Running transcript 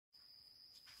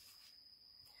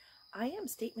I am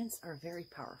statements are very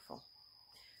powerful.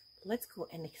 Let's go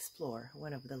and explore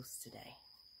one of those today.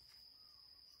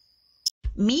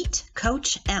 Meet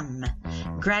Coach M,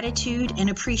 Gratitude and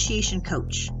Appreciation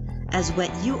Coach, as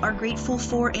what you are grateful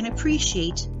for and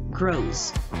appreciate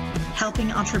grows,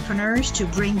 helping entrepreneurs to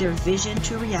bring their vision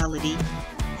to reality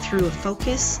through a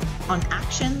focus on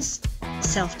actions,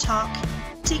 self-talk,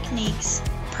 techniques,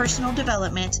 personal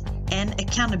development, and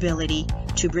accountability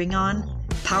to bring on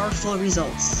powerful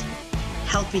results,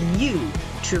 helping you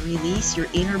to release your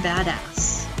inner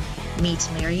badass. Meet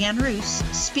Marianne Roos,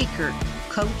 speaker,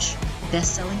 coach,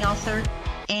 best-selling author,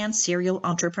 and serial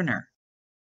entrepreneur.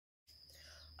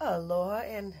 Aloha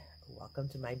and welcome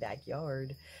to my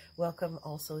backyard. Welcome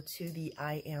also to the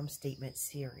I Am Statement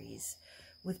series.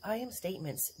 With I Am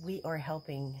Statements, we are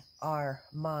helping our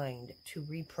mind to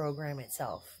reprogram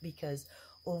itself, because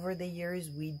over the years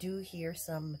we do hear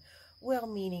some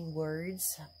well-meaning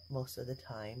words most of the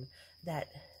time that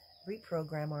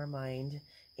reprogram our mind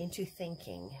into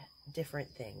thinking different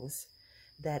things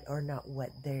that are not what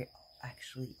they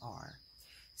actually are.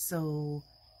 So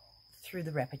through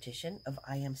the repetition of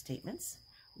I am statements,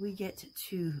 we get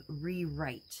to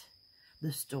rewrite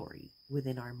the story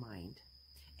within our mind.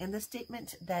 And the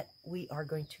statement that we are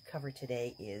going to cover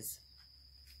today is,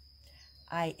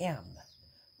 I am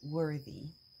worthy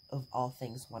of all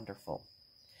things wonderful.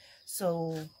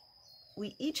 So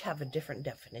we each have a different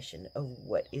definition of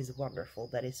what is wonderful,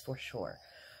 that is for sure.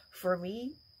 For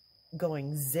me,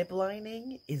 going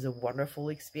ziplining is a wonderful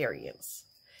experience.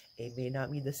 It may not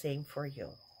be the same for you.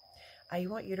 I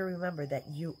want you to remember that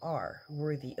you are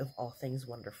worthy of all things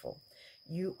wonderful.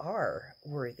 You are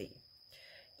worthy,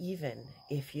 even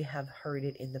if you have heard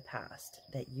it in the past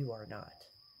that you are not.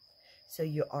 So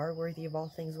you are worthy of all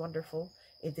things wonderful.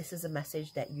 If this is a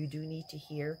message that you do need to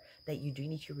hear, that you do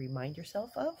need to remind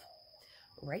yourself of,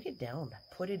 write it down,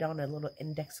 put it on a little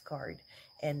index card,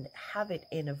 and have it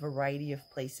in a variety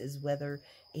of places, whether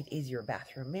it is your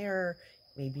bathroom mirror,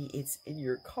 maybe it's in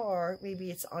your car, maybe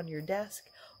it's on your desk,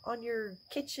 on your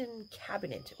kitchen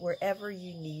cabinet, wherever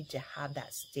you need to have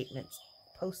that statement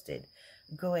posted.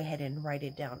 Go ahead and write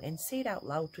it down and say it out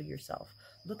loud to yourself.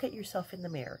 Look at yourself in the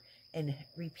mirror and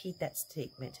repeat that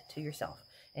statement to yourself.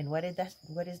 And what is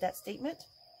that statement?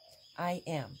 I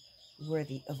am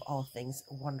worthy of all things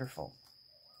wonderful.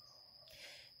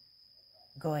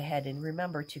 Go ahead and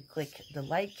remember to click the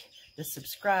like, the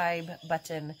subscribe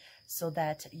button, so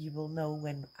that you will know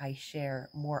when I share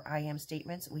more I am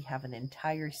statements. We have an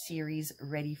entire series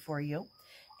ready for you.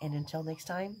 And until next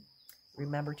time,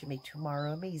 remember to make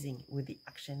tomorrow amazing with the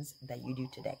actions that you do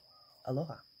today.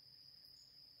 Aloha.